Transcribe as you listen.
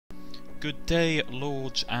Good day,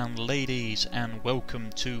 lords and ladies, and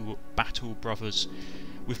welcome to Battle Brothers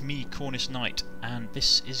with me, Cornish-Knight, and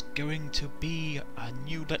this is going to be a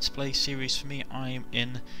new Let's Play series for me. I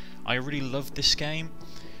really love this game.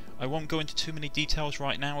 I won't go into too many details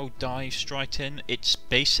right now, I'll dive straight in. It's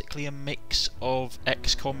basically a mix of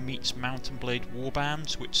Xcom meets Mount & Blade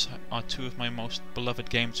Warbands, which are two of my most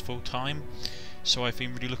beloved games full time. So I've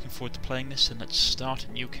been really looking forward to playing this, and let's start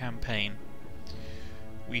a new campaign.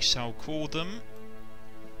 We shall call them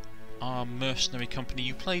our mercenary company.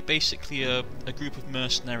 You play basically a group of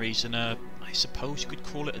mercenaries in I suppose you could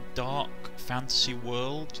call it a dark fantasy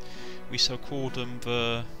world. We shall call them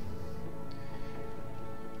the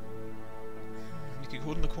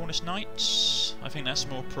Cornish-Knights. I think that's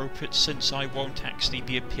more appropriate since I won't actually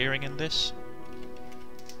be appearing in this.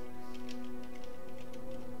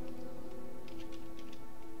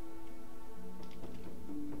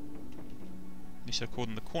 So call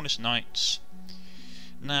them the Cornish-Knights.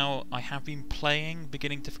 Now, I have been playing,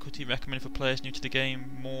 beginning difficulty recommended for players new to the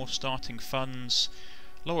game, more starting funds,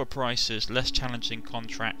 lower prices, less challenging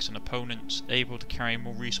contracts, and opponents able to carry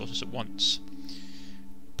more resources at once.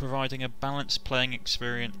 Providing a balanced playing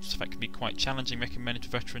experience that can be quite challenging, recommended to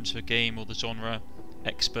veterans of the game or the genre,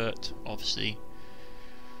 expert, obviously.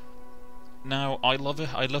 Now, I love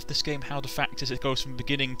it. I love this game. How the fact is it goes from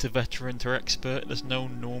beginning to veteran to expert. There's no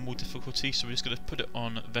normal difficulty, so we're just going to put it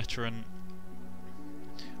on veteran.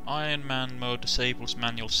 Iron Man mode disables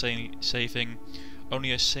manual saving.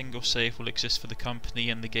 Only a single save will exist for the company,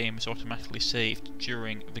 and the game is automatically saved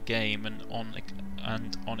during the game and on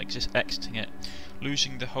exiting it.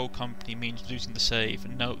 Losing the whole company means losing the save.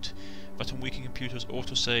 Note that on weakened computers,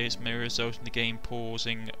 autosaves may result in the game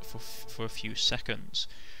pausing for a few seconds.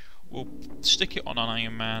 We'll stick it on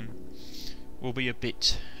Iron Man. We'll be a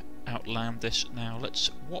bit outlandish now.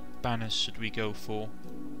 What banners should we go for?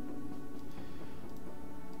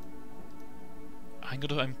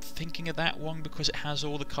 I'm thinking of that one because it has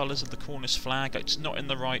all the colours of the Cornish flag. It's not in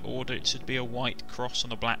the right order. It should be a white cross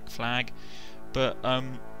on a black flag, but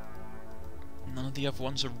none of the other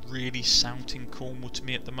ones are really sounding Cornwall to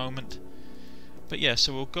me at the moment. But yeah,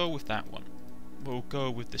 so we'll go with that one. We'll go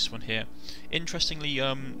with this one here. Interestingly,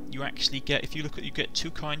 you actually get, if you look at, you get two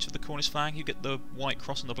kinds of the Cornish flag. You get the white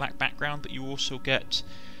cross on the black background, but you also get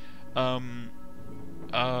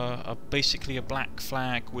basically a black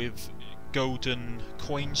flag with golden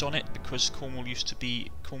coins on it, because Cornwall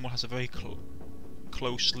has a very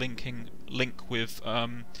close link with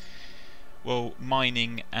well,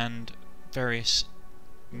 mining and various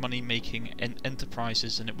money-making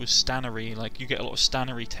enterprises, and it was stannery. Like, you get a lot of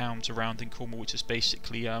stannery towns around in Cornwall, which is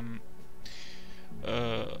basically how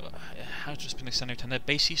to explain the stannery town? They're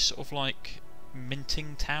basically sort of like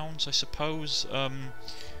minting towns, I suppose,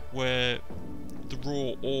 where the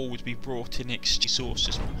raw ore would be brought in,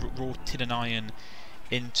 sources, raw tin and iron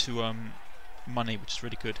into money, which is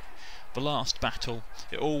really good. The last battle.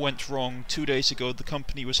 It all went wrong. 2 days ago, the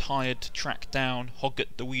company was hired to track down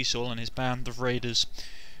Hoggett the Weasel and his band of raiders.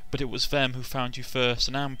 But it was them who found you first.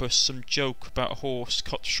 An ambush, some joke about a horse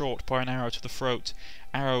cut short by an arrow to the throat.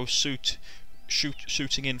 Arrows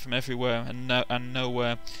shooting in from everywhere and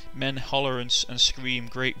nowhere. Men holler and scream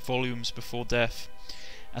great volumes before death.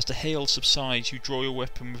 As the hail subsides, you draw your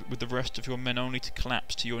weapon with the rest of your men, only to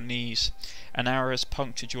collapse to your knees. An arrow has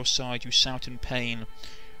punctured your side. You shout in pain.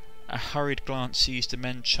 A hurried glance sees the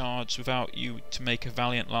men charged without you to make a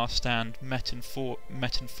valiant last stand, met in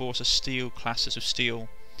force as steel classes of steel.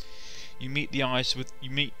 You meet eyes with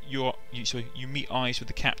the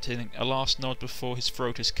captain. A last nod before his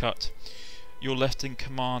throat is cut. You're left in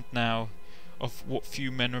command now of what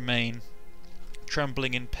few men remain.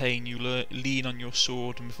 Trembling in pain, you lean on your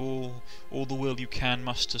sword, and with all the will you can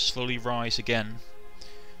muster, slowly rise again.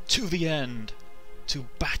 To the end! To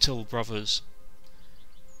battle, brothers!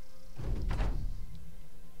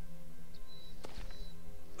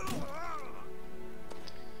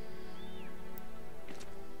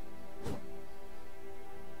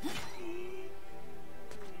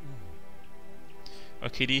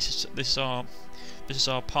 Okay, this is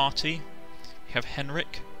our party. We have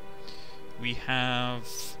Henrik. We have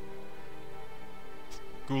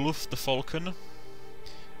Guluf the Falcon,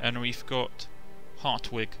 and we've got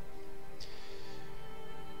Hartwig.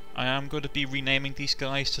 I am going to be renaming these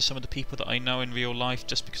guys to some of the people that I know in real life,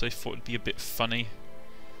 just because I thought it'd be a bit funny.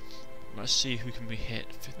 Let's see who can we hit.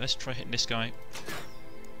 Let's try hitting this guy.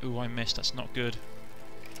 Ooh, I missed. That's not good.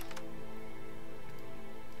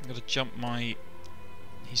 I'm going to jump my...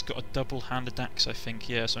 He's got a double-handed axe, I think.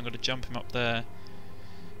 Yeah, so I'm going to jump him up there.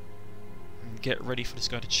 and get ready for this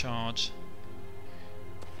guy to charge.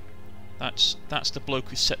 That's the bloke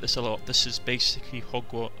who set this all up. This is basically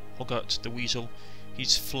Hoggart the Weasel.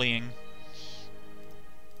 He's fleeing.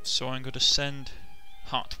 So I'm going to send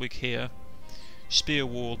Hartwig here. Spear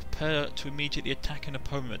wall. Prepare to immediately attack an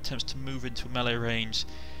opponent that attempts to move into melee range,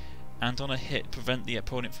 and on a hit prevent the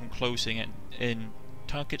opponent from closing it in.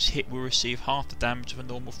 Targets hit will receive half the damage of a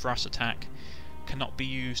normal thrust attack. Cannot be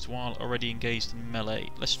used while already engaged in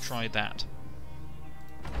melee. Let's try that.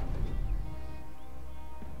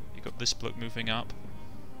 You got this bloke moving up.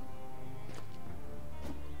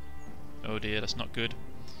 Oh dear, that's not good.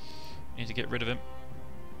 Need to get rid of him.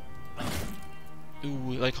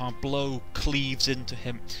 Ooh, like our blow cleaves into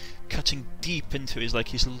him, cutting deep into his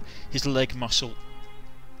leg muscle.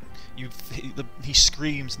 He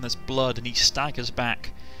screams and there's blood, and he staggers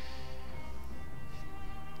back.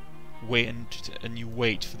 And you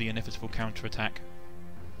wait for the inevitable counterattack.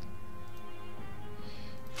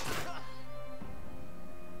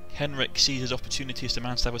 Henrik sees his opportunity as the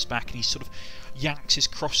man staggers back, and he sort of yanks his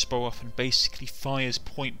crossbow up and basically fires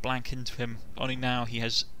point blank into him. Only now he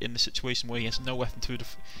has in the situation where he has no weapon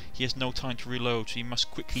he has no time to reload, so he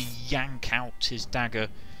must quickly yank out his dagger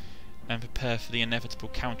and prepare for the inevitable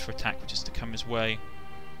counterattack which is to come his way.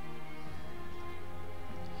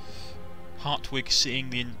 Hartwig, seeing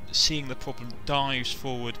the problem, dives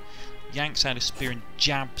forward, yanks out his spear and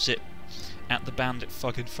jabs it at the bandit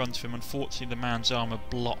thug in front of him. Unfortunately, the man's armour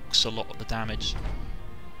blocks a lot of the damage.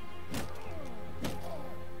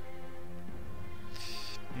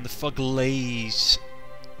 And the thug lays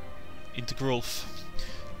into Grulf,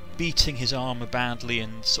 beating his armour badly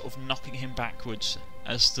and sort of knocking him backwards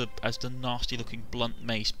as the nasty-looking blunt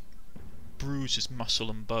mace bruises muscle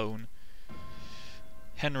and bone.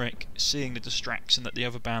 Henrik, seeing the distraction that the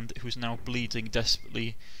other bandit, who is now bleeding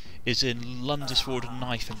desperately, is in, lunges forward a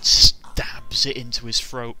knife and stabs it into his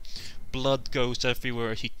throat. Blood goes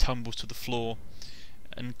everywhere as he tumbles to the floor,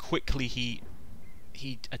 and quickly he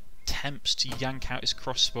attempts to yank out his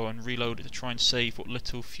crossbow and reload it to try and save what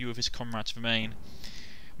little few of his comrades remain.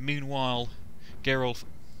 Meanwhile, Geralt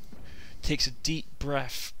takes a deep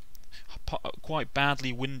breath, quite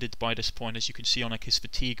badly winded by this point, as you can see on his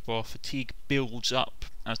fatigue bar. Fatigue builds up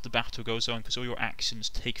as the battle goes on because all your actions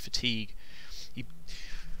take fatigue. He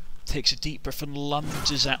takes a deep breath and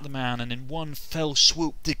lunges at the man, and in one fell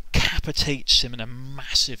swoop decapitates him in a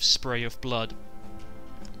massive spray of blood.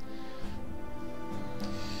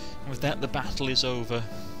 And with that, the battle is over.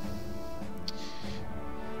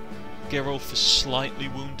 Geralt is slightly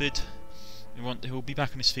wounded. He'll be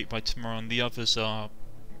back on his feet by tomorrow, and the others are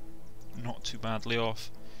not too badly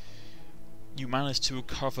off. You manage to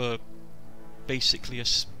recover basically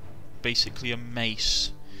a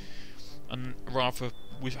mace, and rather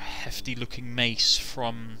with a hefty looking mace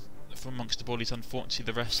from amongst the bodies.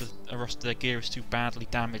 Unfortunately, the rest of their gear is too badly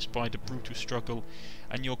damaged by the brutal struggle,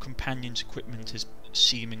 and your companion's equipment is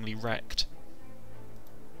seemingly wrecked.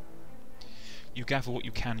 You gather what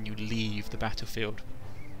you can and you leave the battlefield.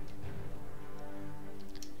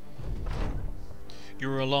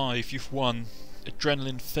 You're alive, you've won.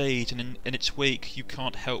 Adrenaline fades, and in its wake you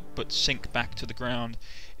can't help but sink back to the ground.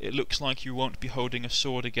 It looks like you won't be holding a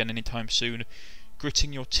sword again anytime soon.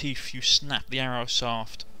 Gritting your teeth, you snap the arrow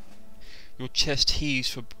shaft. Your chest heaves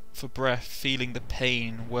for breath, feeling the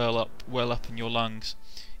pain well up in your lungs.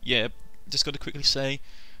 Yeah, just got to quickly say,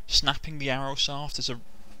 snapping the arrow shaft is a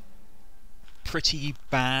pretty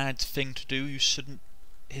bad thing to do. You shouldn't.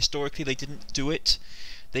 Historically, they didn't do it.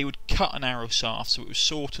 They would cut an arrow shaft so it was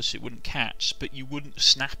shorter so it wouldn't catch, but you wouldn't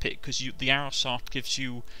snap it because the arrow shaft gives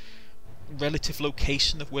you relative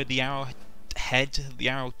location of where the arrow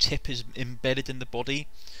tip is embedded in the body,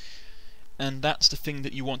 and that's the thing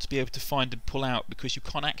that you want to be able to find and pull out, because you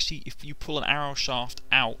can't actually, if you pull an arrow shaft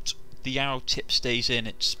out, the arrow tip stays in.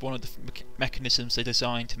 It's one of the mechanisms they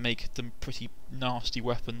designed to make them pretty nasty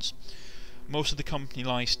weapons. Most of the company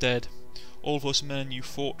lies dead. All those men you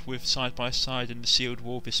fought with side by side in the sealed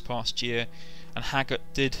war this past year, and Haggart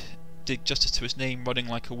did justice to his name, running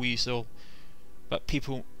like a weasel, but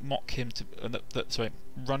people mock him to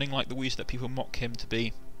running like the weasel that people mock him to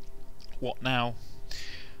be. What now?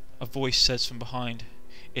 A voice says from behind.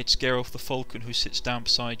 It's Geralt the Falcon who sits down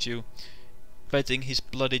beside you. Bedding his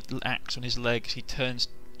bloodied axe on his legs, you turn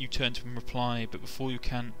to him and reply, but before you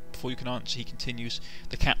can answer, he continues.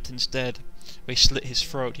 The captain's dead. They slit his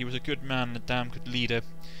throat. He was a good man and a damn good leader,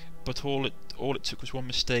 but all it took was one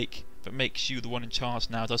mistake. That makes you the one in charge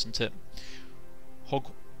now, doesn't it?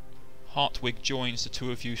 Hartwig joins the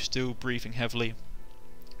two of you, still breathing heavily.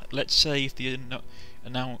 Let's save the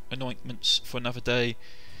anointments for another day.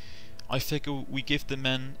 I figure we give the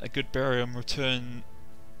men a good burial and return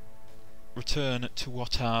to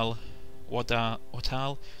Watal.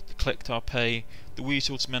 Watal to collect our pay. The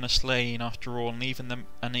weasel's men are slain after all, and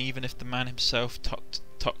even if the man himself tucked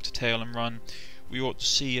a tail and run, we ought to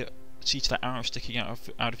see to that arrow sticking out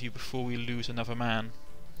of you before we lose another man.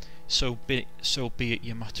 So be it,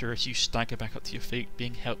 you mutter as you stagger back up to your feet,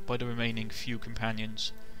 being helped by the remaining few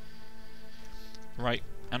companions. Right,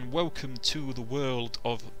 and welcome to the world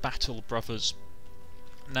of Battle Brothers.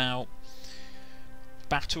 Now,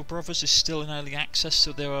 Battle Brothers is still in early access,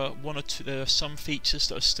 so there are some features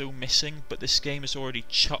that are still missing, but this game is already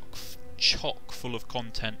chock full of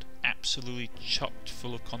content, absolutely chocked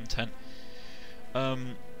full of content.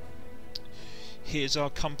 Here's our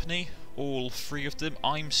company, all 3 of them.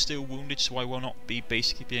 I'm still wounded, so I will not be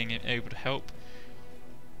basically being able to help.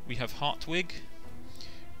 We have Hartwig.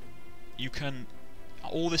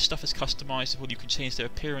 All this stuff is customizable. You can change their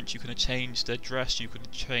appearance, you can change their dress, you can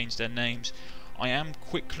change their names. I am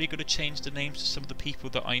quickly going to change the names to some of the people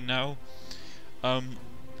that I know.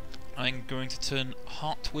 I'm going to turn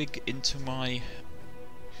Hartwig into my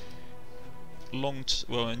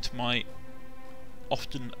into my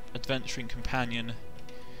often adventuring companion,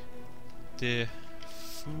 the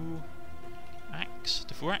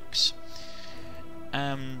Fuax,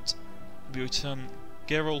 and we will turn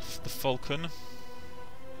Gerulf the Falcon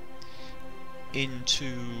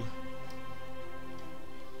into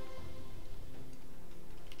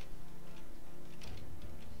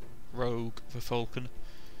Rogue the Falcon.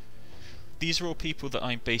 These are all people that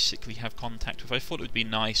I basically have contact with. I thought it would be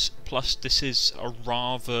nice. Plus, this is a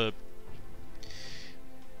rather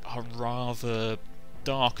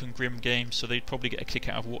dark and grim game, so they'd probably get a kick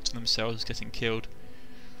out of watching themselves getting killed.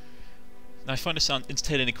 Now, I find it sound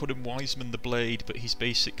entertaining. They called him Wiseman the Blade, but he's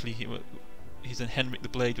basically he's in Henrik the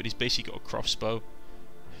Blade, but he's basically got a crossbow.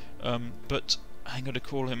 But I'm going to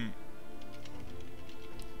call him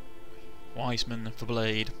Wiseman the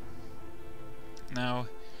Blade. Now,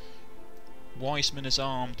 Wiseman is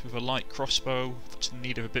armed with a light crossbow, which is in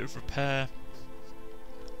need of a bit of repair.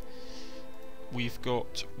 We've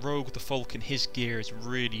got Rogue the Falcon. His gear is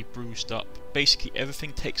really bruised up. Basically,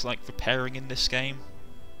 everything takes like repairing in this game.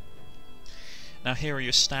 Now, here are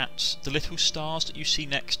your stats. The little stars that you see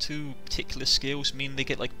next to particular skills mean they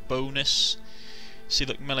get like bonus. See,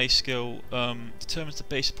 like melee skill determines the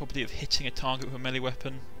basic property of hitting a target with a melee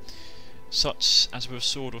weapon, such as with a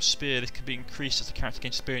sword or spear. This can be increased as the character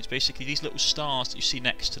gains experience. Basically, these little stars that you see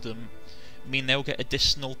next to them mean they'll get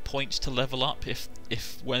additional points to level up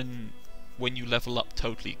when you level up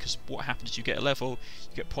totally, because what happens is you get a level,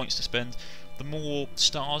 you get points to spend. The more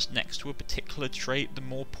stars next to a particular trait, the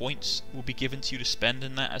more points will be given to you to spend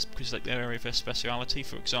in that, as because like their area of their speciality.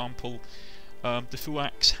 For example, the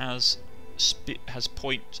Fuax has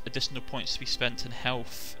additional points to be spent in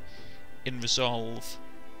health, in resolve,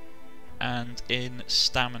 and in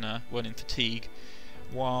stamina when in fatigue,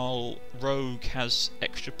 while Rogue has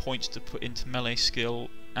extra points to put into melee skill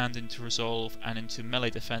and into resolve and into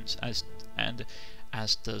melee defense, as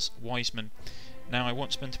does Wiseman. Now, I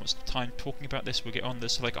won't spend too much time talking about this. We'll get on.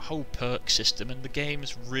 There's like a whole perk system, and the game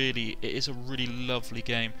is a really lovely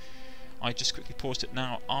game. I just quickly paused it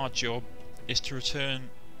now. Our job is to return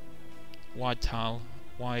Waidal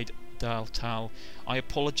Tal. I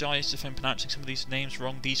apologise if I'm pronouncing some of these names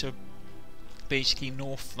wrong. These are basically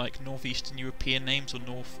northeastern European names, or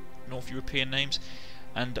North European names,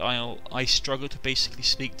 and I struggle to basically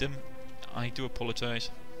speak them. I do apologise.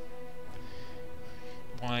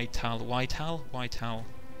 Waidal.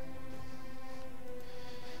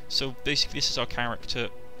 So basically, this is our character.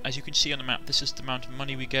 As you can see on the map, this is the amount of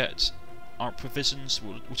money we get. Our provisions,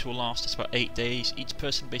 which will last us about 8 days. Each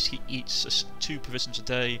person basically eats 2 provisions a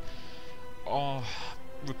day. Our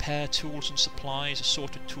repair tools and supplies,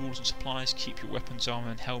 assorted tools and supplies. Keep your weapons,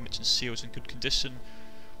 armor, and helmets and seals in good condition.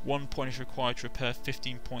 1 point is required to repair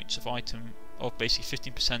 15 points of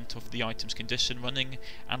basically 15% of the item's condition. Running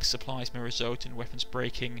and supplies may result in weapons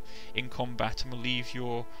breaking in combat and will leave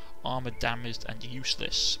your armor damaged and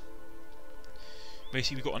useless.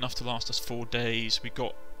 Basically, we've got enough to last us 4 days. We've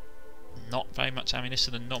got not very much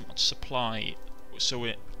ammunition and not much supply, so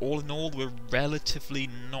all in all, we're relatively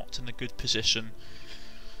not in a good position.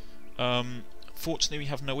 Fortunately, we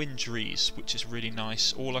have no injuries, which is really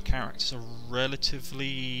nice. All our characters are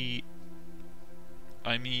relatively...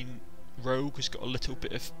 I mean, Rogue has got a little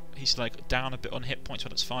bit of... he's like down a bit on hit points, but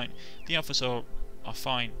that's fine. The others are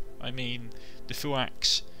fine. I mean, the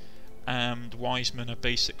Fuax and Wiseman are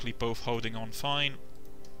basically both holding on fine.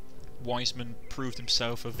 Wiseman proved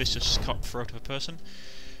himself a vicious cutthroat of a person.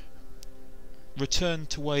 Return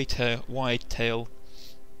to Waidtail.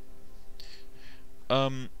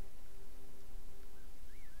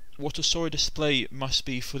 What a sorry display it must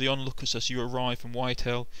be for the onlookers as you arrive from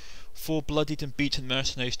Whitehall. 4 bloodied and beaten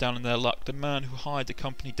mercenaries down in their luck. The man who hired the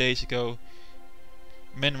company days ago,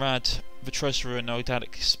 Menrad, the treasurer, no doubt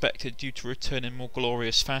expected you to return in more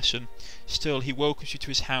glorious fashion. Still, he welcomes you to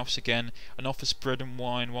his house again, and offers bread and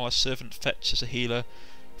wine while a servant fetches a healer.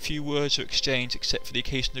 Few words are exchanged except for the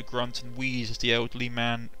occasional grunt and wheeze as the elderly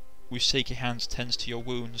man with shaky hands tends to your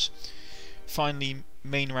wounds. Finally,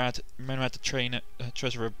 Menrad the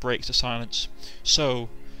treasurer, breaks the silence. So,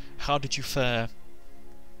 how did you fare?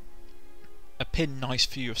 A pin knifes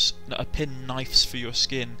for your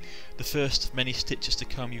skin. The first of many stitches to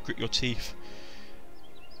come. You grit your teeth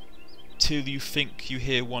till you think you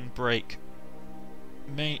hear one break.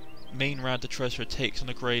 Menrad the treasurer takes on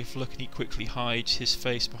a grave look, and he quickly hides his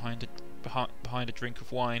face behind a drink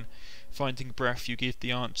of wine. Finding breath, you give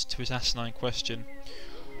the answer to his asinine question.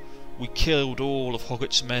 We killed all of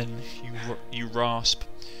Hoggart's men, you rasp,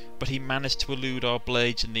 but he managed to elude our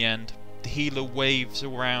blades in the end. The healer waves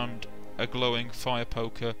around a glowing fire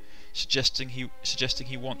poker, suggesting he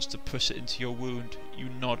wants to push it into your wound. You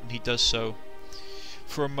nod, and he does so.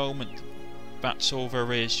 For a moment, that's all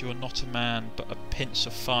there is. You are not a man, but a pinch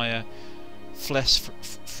of fire,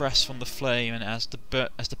 fresh from the flame. And as the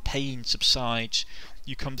pain subsides,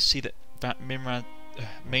 you come to see that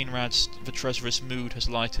Menrad's the treasurer's mood has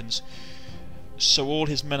lightened. So all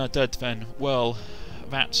his men are dead then? Well,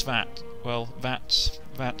 that's that. Well, that's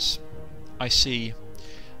I see.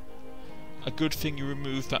 A good thing you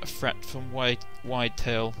removed that threat from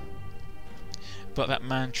Whitehall. But that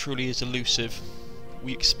man truly is elusive.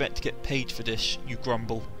 We expect to get paid for this, you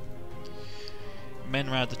grumble.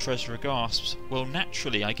 Menrad the treasurer gasps. Well,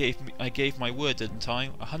 naturally, I gave my word, didn't I?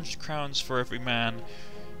 100 crowns for every man.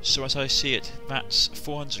 So as I see it, that's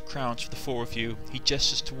 400 crowns for the 4 of you. He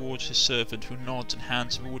gestures towards his servant, who nods and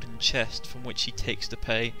hands him a wooden chest from which he takes the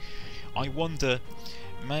pay. I wonder,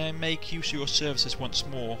 may I make use of your services once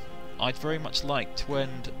more? I'd very much like to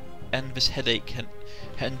end this headache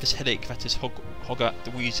that is Hoggart the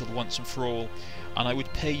Weasel once and for all, and I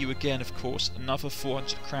would pay you again, of course, another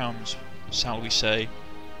 400 crowns, shall we say.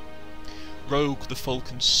 Rogue the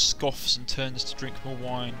Falcon scoffs and turns to drink more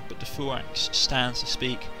wine, but the Fuax stands to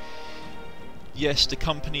speak. Yes, the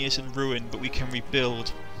company is in ruin, but we can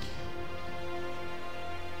rebuild.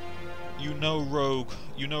 You know Rogue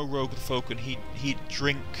the Falcon, he'd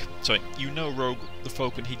drink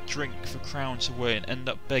for crowns away and end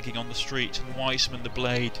up begging on the street, and Wiseman the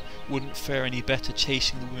Blade wouldn't fare any better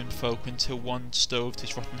chasing the women folk until one stoved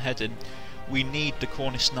his rotten head in. We need the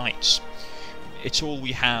Cornish-Knights. It's all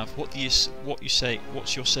we have.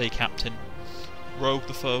 What's your say, Captain? Rogue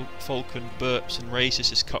the Falcon burps and raises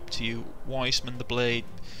his cup to you. Wiseman the Blade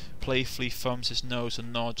playfully thumbs his nose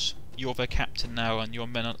and nods. You're their captain now, and your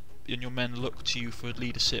men look to you for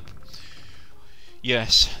leadership.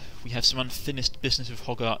 Yes, we have some unfinished business with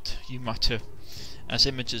Hoggart, you mutter, as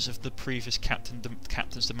images of the previous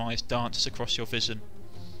captain's demise dances across your vision.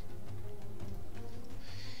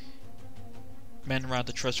 Menrad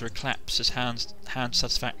the treasurer claps his hands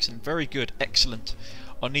satisfaction. Very good, excellent.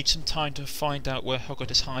 I'll need some time to find out where Hoggart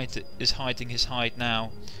is hiding his hide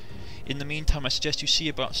now. In the meantime, I suggest you see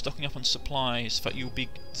about stocking up on supplies so that you'll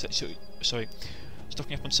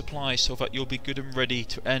be good and ready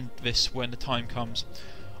to end this when the time comes.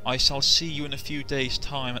 I shall see you in a few days'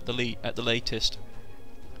 time at the latest.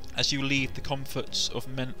 As you leave the comforts of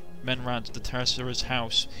Menrad the treasurer's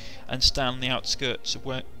house and stand on the outskirts of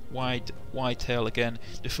Whitehall again,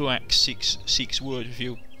 the Fuax seeks word with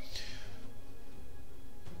you.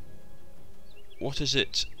 What is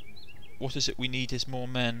it we need is more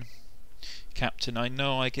men. Captain, I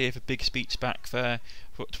know I gave a big speech back there,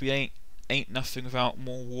 but we ain't nothing without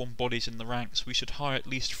more warm bodies in the ranks. We should hire at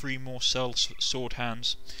least 3 more sword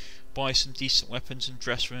hands, buy some decent weapons and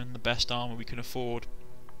dress them in the best armour we can afford.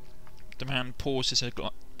 The man pauses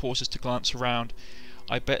to glance around.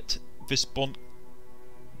 I bet this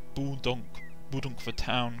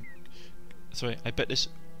I bet this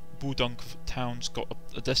Budunk town's got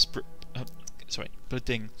a desperate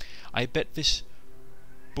I bet this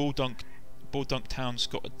Budunk town's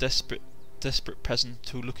got a desperate peasant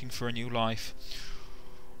who looking for a new life.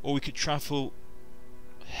 Or we could travel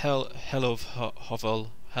Hellohovel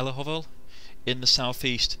in the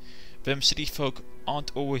southeast. Them city folk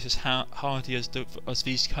aren't always as hardy as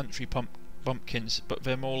these country bumpkins, but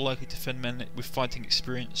they're more likely to find men with fighting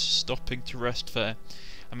experience stopping to rest there,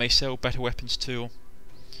 and may sell better weapons too.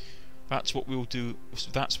 That's what we'll do.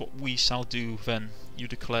 That's what we shall do then, you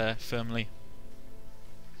declare firmly.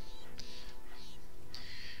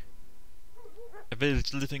 A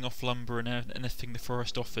village living off lumber and anything the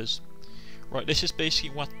forest offers. Right, this is basically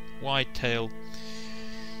what Whitetail.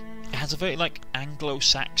 It has a very like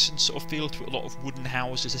Anglo-Saxon sort of feel to it, a lot of wooden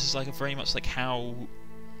houses. This is like a very much like how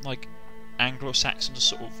like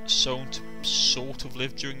Anglo-Saxons are sort of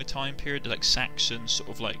lived during the time period, like Saxons, sort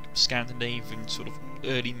of like Scandinavian, sort of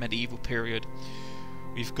early medieval period.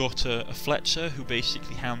 We've got a Fletcher who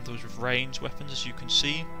basically handles with ranged weapons, as you can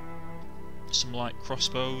see. Some light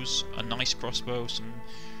crossbows, a nice crossbow, some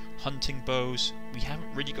hunting bows. We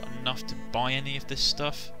haven't really got enough to buy any of this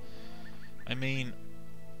stuff. I mean,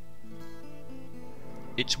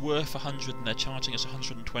 it's worth 100 and they're charging us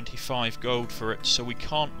 125 gold for it, so we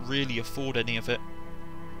can't really afford any of it.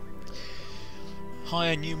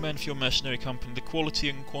 Hire new men for your mercenary company. The quality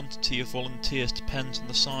and quantity of volunteers depends on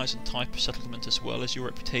the size and type of settlement as well as your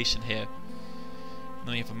reputation here. And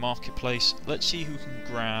then we have a marketplace. Let's see who can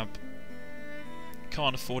grab.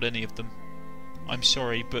 Can't afford any of them. I'm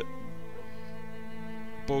sorry, but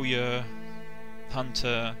Bowyer,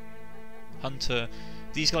 Hunter,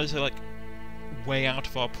 these guys are like way out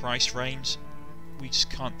of our price range. We just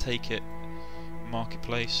can't take it.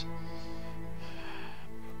 Marketplace.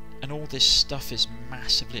 And all this stuff is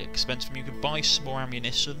massively expensive. You could buy some more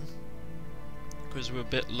ammunition because we're a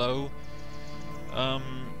bit low. A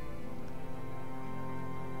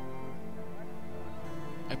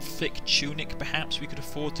thick tunic perhaps we could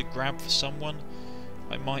afford to grab for someone.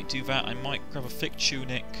 I might do that. I might grab a thick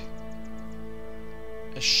tunic,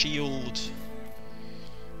 a shield.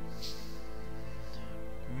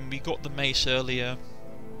 We got the mace earlier.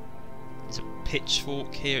 There's a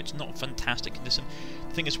pitchfork here. It's not fantastic condition.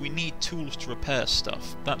 The thing is, we need tools to repair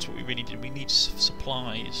stuff. That's what we really need. We need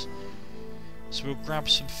supplies. So we'll grab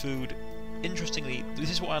some food. Interestingly, this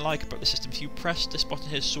is what I like about the system. If you press this button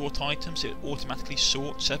here, sort items, it automatically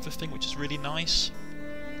sorts everything, which is really nice.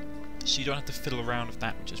 So you don't have to fiddle around with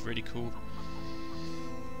that, which is really cool.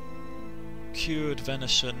 Cured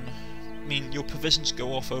venison. I mean, your provisions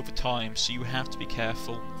go off over time, so you have to be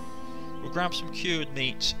careful. We'll grab some cured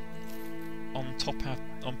meat on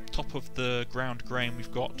top of the ground grain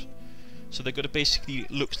we've got. So they've got to basically,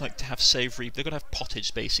 looks like to have savoury, they've got to have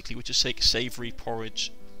pottage basically, which is like savoury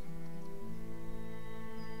porridge.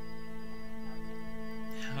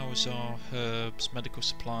 How's our herbs, medical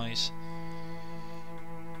supplies?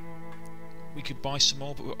 We could buy some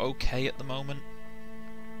more, but we're okay at the moment.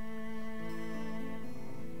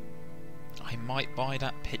 I might buy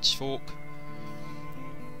that pitchfork.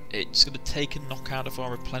 It's going to take a knock out of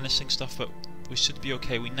our replenishing stuff, but we should be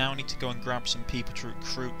okay. We now need to go and grab some people to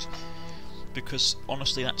recruit, because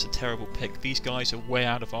honestly that's a terrible pick. These guys are way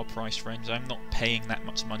out of our price range. I'm not paying that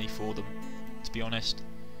much money for them, to be honest.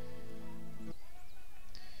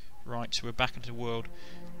 Right, so we're back into the world.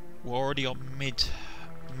 We're already on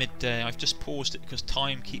midday. I've just paused it because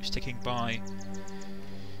time keeps ticking by.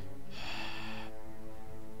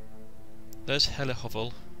 There's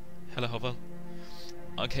Hellehovel.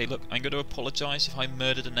 Okay, look, I'm going to apologise if I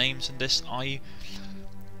murder the names in this. I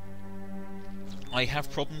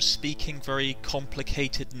have problems speaking very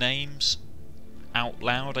complicated names out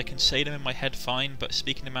loud. I can say them in my head fine, but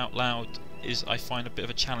speaking them out loud is, I find, a bit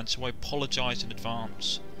of a challenge, so I apologise in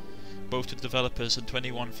advance, both to the developers and to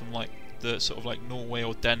anyone from like the sort of like Norway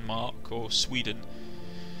or Denmark or Sweden,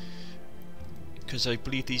 because I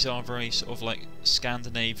believe these are very sort of like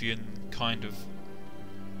Scandinavian kind of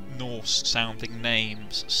Norse sounding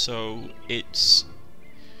names, so it's,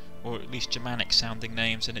 or at least Germanic sounding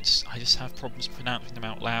names, and it's, I just have problems pronouncing them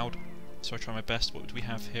out loud, so I try my best. What do we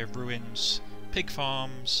have here? Ruins, pig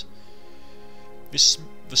farms. The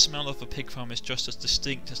smell of a pig farm is just as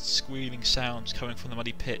distinct as the squealing sounds coming from the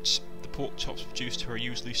muddy pits. The pork chops produced here are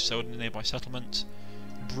usually sold in a nearby settlement.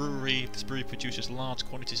 Brewery. This brewery produces large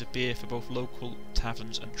quantities of beer for both local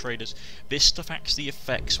taverns and traders. This stuff actually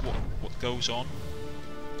affects what goes on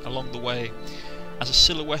along the way. As a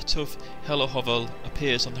silhouette of Hellehovel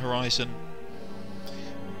appears on the horizon,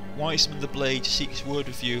 Wiseman the Blade seeks word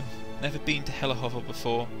with you. Never been to Hellehovel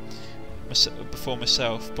before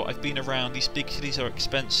myself, but I've been around. These big cities are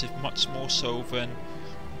expensive, much more so than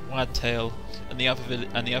Wadtail and the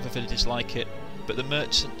other villages like it. But the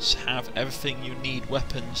merchants have everything you need: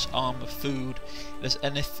 weapons, armour, food.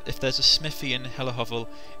 If there's a smithy in Hellehovel,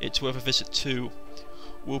 it's worth a visit too.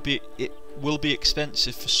 It will be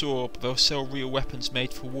expensive for sure, but they'll sell real weapons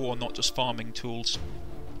made for war, not just farming tools.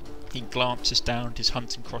 He glances down at his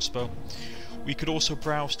hunting crossbow. We could also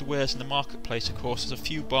browse the wares in the marketplace, of course. There's a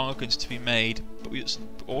few bargains to be made, but we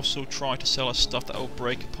also try to sell us stuff that will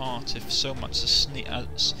break apart if you so much as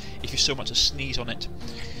sneeze on it.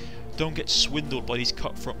 Don't get swindled by these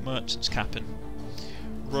cutthroat merchants, Captain.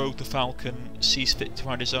 Rogue the Falcon sees fit to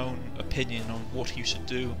add his own opinion on what you should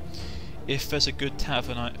do. If there's a good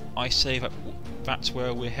tavern, I say that's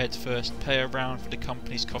where we head first. Pay around for the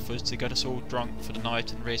company's coffers to get us all drunk for the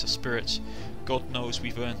night and raise our spirits. God knows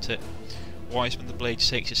we've earned it. Wiseman the Blade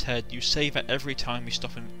shakes his head. You say that every time we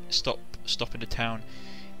stop in the town,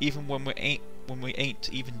 even when we ain't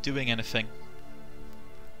even doing anything.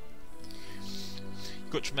 You've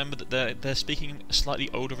got to remember that they're speaking a slightly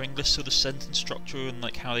older English, so the sentence structure and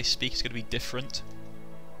like how they speak is going to be different.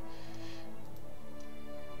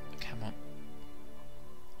 Come on.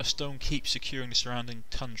 A stone keeps securing the surrounding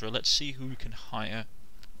tundra. Let's see who we can hire.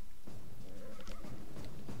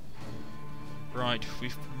 Right, we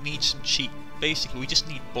need some cheap. Basically, we just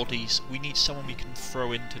need bodies. We need someone we can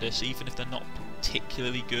throw into this, even if they're not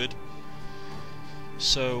particularly good.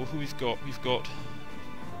 So, who we've got? We've got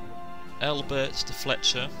Albert the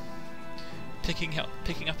Fletcher, picking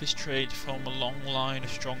up his trade from a long line of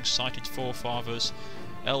strong-sighted forefathers.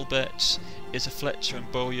 Albert is a Fletcher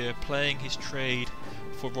and bowyer, playing his trade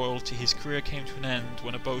for royalty. His career came to an end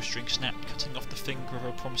when a bowstring snapped, cutting off the finger of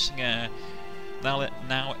a promising heir. Now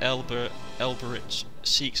Albert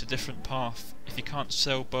seeks a different path. If he can't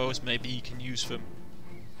sell bows, maybe he can use them.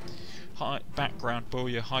 High background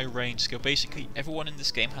bowyer, high range skill. Basically, everyone in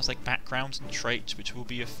this game has like backgrounds and traits which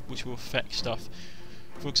will affect stuff.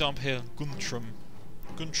 For example, here Guntram.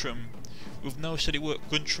 With no steady work,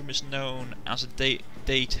 Guntram is known as a day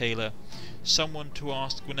tailor, someone to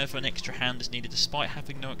ask whenever an extra hand is needed, despite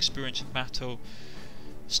having no experience in battle.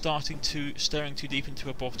 Staring too deep into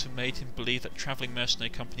a bottom made him believe that travelling mercenary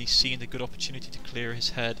companies seemed a good opportunity to clear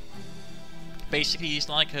his head. Basically, he's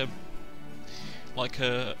like a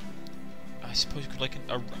I suppose you could like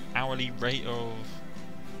an hourly rate of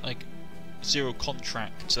like zero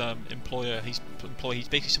contract employer. He's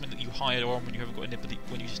basically something that you hire on when you haven't got anybody,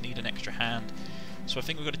 when you just need an extra hand. So I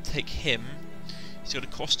think we're going to take him. He's going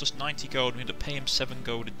to cost us 90 gold. We're going to pay him 7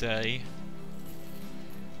 gold a day.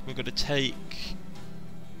 We're going to take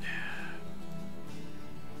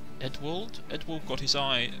Edward got his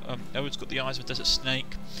eye. Edward's got the eyes of a desert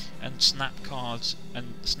snake, and snapping cards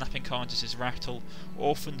is his rattle.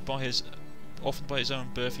 Orphaned by his own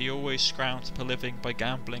birth, he always scrounged up a living by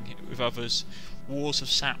gambling with others. Wars have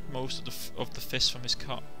sapped most of the fists from his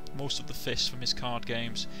card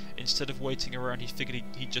games. Instead of waiting around, he figured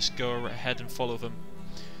he'd just go ahead and follow them.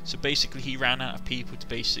 So basically, he ran out of people to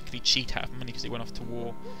basically cheat out of money because they went off to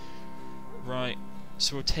war. Right.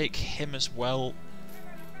 So we'll take him as well.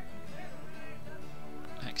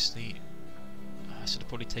 Actually, I should have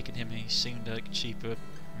probably taken him. He seemed like cheaper.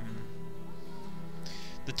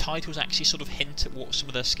 The titles actually sort of hint at what some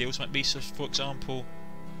of their skills might be. So, for example,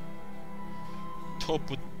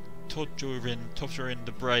 Todjorin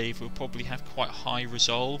the Brave will probably have quite high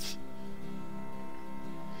resolve.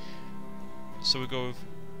 So we go with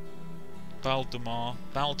Valdemar.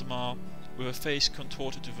 With a face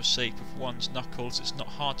contorted with the shape of one's knuckles, it's not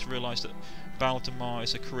hard to realise that Valdemar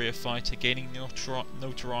is a career fighter, gaining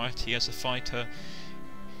notoriety as a fighter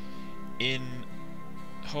in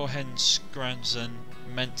Hohenskranzen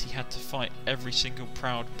meant he had to fight every single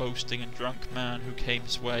proud, boasting and drunk man who came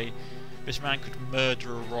his way. This man could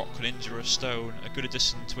murder a rock and injure a stone, a good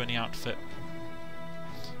addition to any outfit.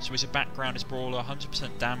 So his background is brawler,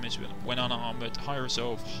 100% damage when unarmoured, high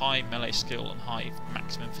resolve, high melee skill and high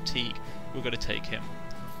maximum fatigue. We're going to take him.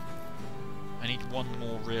 I need one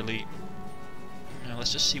more really. Now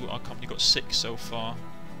let's just see what our company got. 6 so far.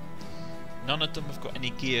 None of them have got any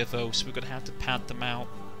gear though, so we're going to have to pad them out.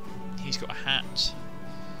 He's got a hat.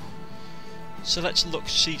 So let's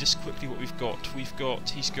see just quickly what we've got. He's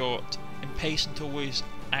got impatient, always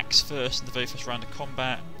acts first in the very first round of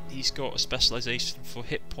combat. He's got a specialisation for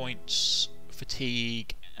hit points,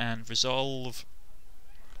 fatigue and resolve.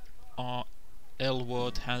 Our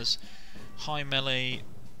Elwood has high melee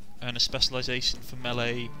and a specialisation for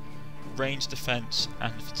melee, range defence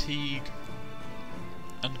and fatigue.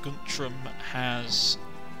 And Guntram has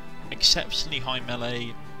exceptionally high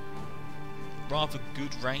melee, rather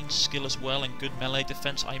good range skill as well, and good melee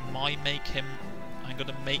defense. I'm going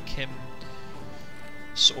to make him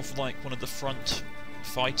sort of like one of the front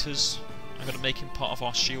fighters. I'm going to make him part of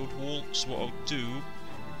our shield wall. So what I'll do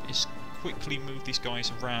is quickly move these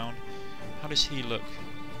guys around. How does he look?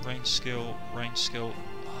 Range skill.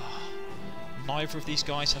 Neither of these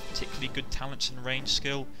guys have particularly good talents in range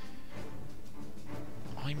skill.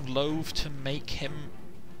 I'm loath to make him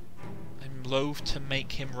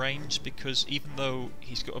range, because even though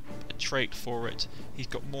he's got a trait for it, he's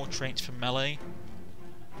got more traits for melee.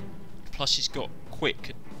 Plus he's got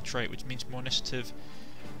quick trait, which means more initiative.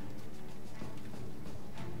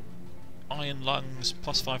 Iron lungs,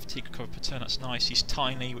 plus 5 fatigue recover per turn, that's nice. He's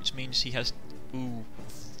tiny, which means he has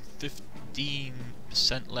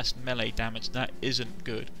 15% less melee damage. That isn't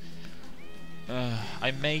good.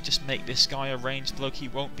 I may just make this guy a ranged bloke. He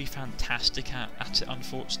won't be fantastic at it,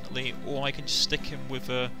 unfortunately. Or I can just stick him with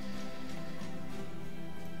a...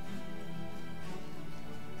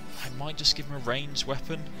 I might just give him a ranged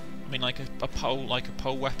weapon. I mean, like a pole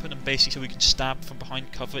weapon, and basically so he can stab from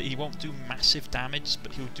behind cover. He won't do massive damage,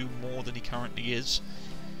 but he'll do more than he currently is.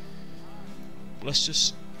 Let's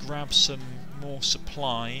just grab some more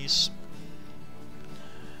supplies.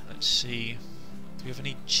 Let's see. Do we have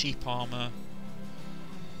any cheap armour?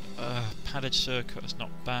 Padded circuit is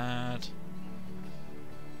not bad.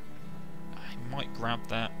 I might grab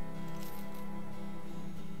that.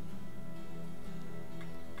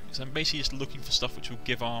 Because I'm basically just looking for stuff which will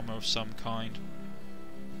give armour of some kind.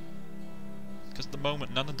 Because at the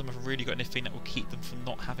moment none of them have really got anything that will keep them from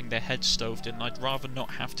not having their heads stoved in. I'd rather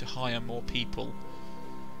not have to hire more people.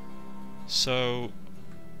 So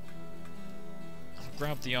I'll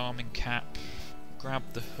grab the arming cap, grab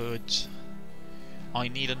the hood. I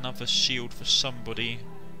need another shield for somebody.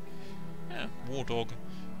 Yeah, war dog.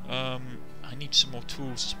 I need some more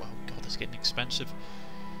tools as well. God, that's getting expensive.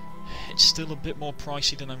 It's still a bit more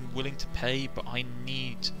pricey than I'm willing to pay, but I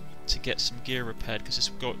need to get some gear repaired because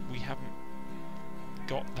we haven't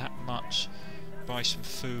got that much. Buy some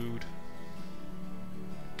food.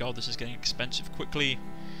 God, this is getting expensive quickly.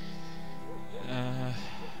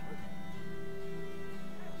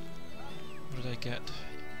 What did I get?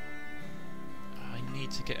 I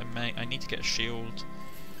need to get I need to get a shield,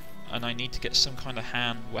 and I need to get some kind of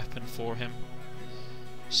hand weapon for him.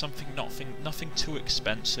 Nothing too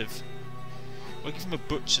expensive. We'll give him a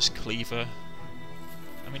butcher's cleaver.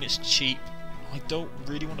 I mean, it's cheap. I don't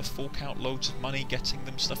really want to fork out loads of money getting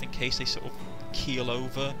them stuff in case they sort of keel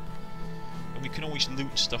over. And we can always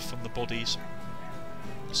loot stuff from the bodies.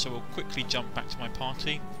 So we'll quickly jump back to my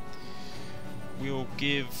party. We'll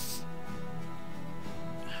give...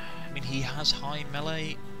 I mean, he has high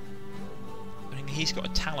melee. I mean, he's got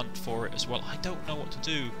a talent for it as well. I don't know what to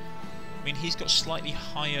do. I mean, he's got slightly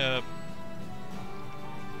higher...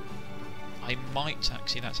 I might...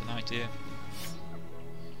 Actually, that's an idea.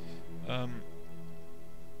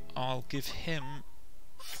 I'll give him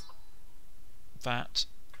that.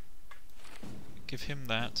 Give him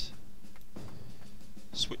that.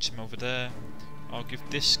 Switch him over there. I'll give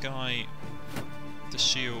this guy the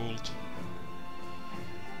shield.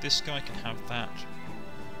 This guy can have that.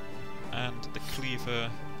 And the cleaver.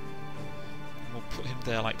 And we'll put him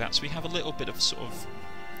there like that. So we have a little bit of sort of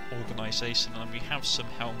organisation, and we have some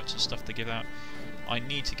helmets and stuff to give out. I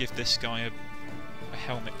need to give this guy a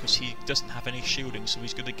helmet because he doesn't have any shielding, so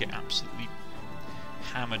he's going to get absolutely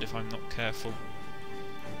hammered if I'm not careful.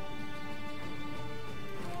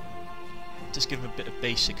 Just give him a bit of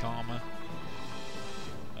basic armour.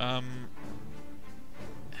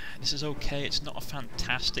 This is okay, it's not a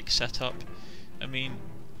fantastic setup. I mean,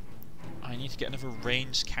 I need to get another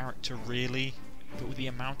ranged character really, but with the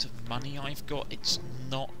amount of money I've got, it's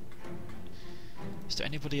not... Is there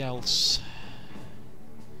anybody else?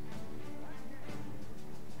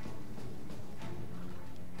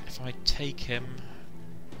 If I take him,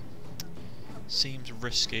 seems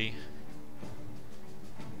risky.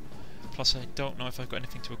 Plus I don't know if I've got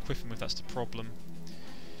anything to equip him with, that's the problem.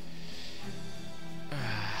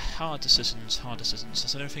 Hard decisions, hard decisions.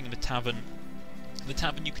 There's another thing in the tavern. In the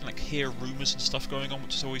tavern you can like hear rumours and stuff going on,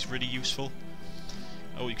 which is always really useful.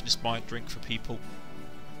 Or you can just buy a drink for people.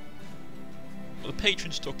 Well, the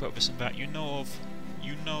patrons talk about this and that. You know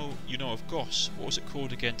of Goss. What was it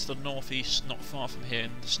called again? To the northeast, not far from here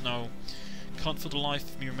in the snow. Can't for the life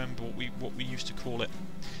of me remember what we used to call it.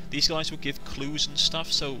 These guys will give clues and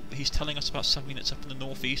stuff, so he's telling us about something that's up in the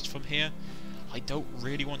northeast from here. I don't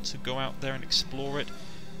really want to go out there and explore it,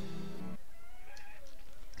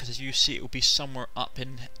 because as you see, it will be somewhere up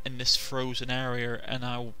in this frozen area,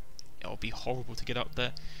 and it'll be horrible to get up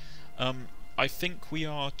there. I think we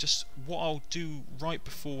are just... What I'll do right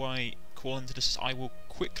before I call into this is I will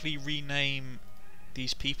quickly rename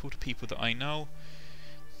these people to people that I know.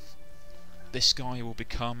 This guy will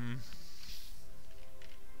become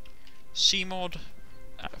CMod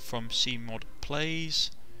from CMod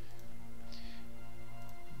Plays.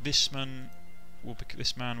 This man will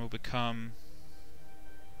become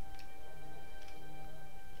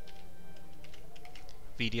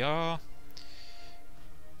VDR.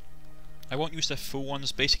 I won't use their full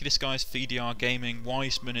ones. Basically, this guy's VDR Gaming.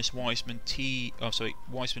 Wiseman is Wiseman T. Oh, sorry,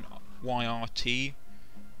 Wiseman YRT.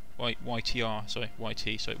 YTR. Sorry,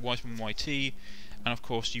 YT. So Wiseman YT, and of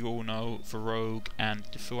course you all know Rogue and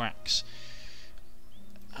Fuax.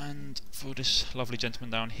 And for this lovely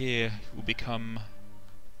gentleman down here, will become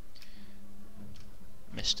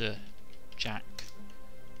Mr. Jack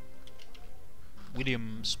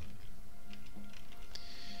Williams.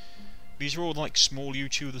 These are all like small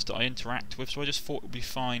YouTubers that I interact with, so I just thought it would be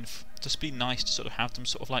fine, just be nice to sort of have them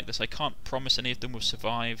sort of like this. I can't promise any of them will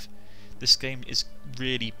survive. This game is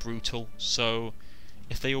really brutal, so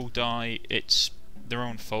if they all die, it's their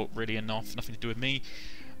own fault really, and nothing to do with me.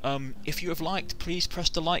 If you have liked, please press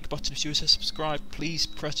the like button. If you have subscribed, please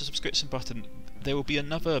press the subscription button. There will be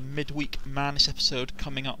another midweek Madness episode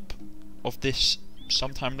coming up of this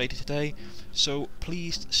sometime later today, so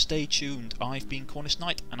please stay tuned. I've been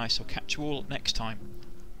Cornish-Knight, and I shall catch you all next time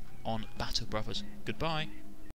on Battle Brothers. Goodbye.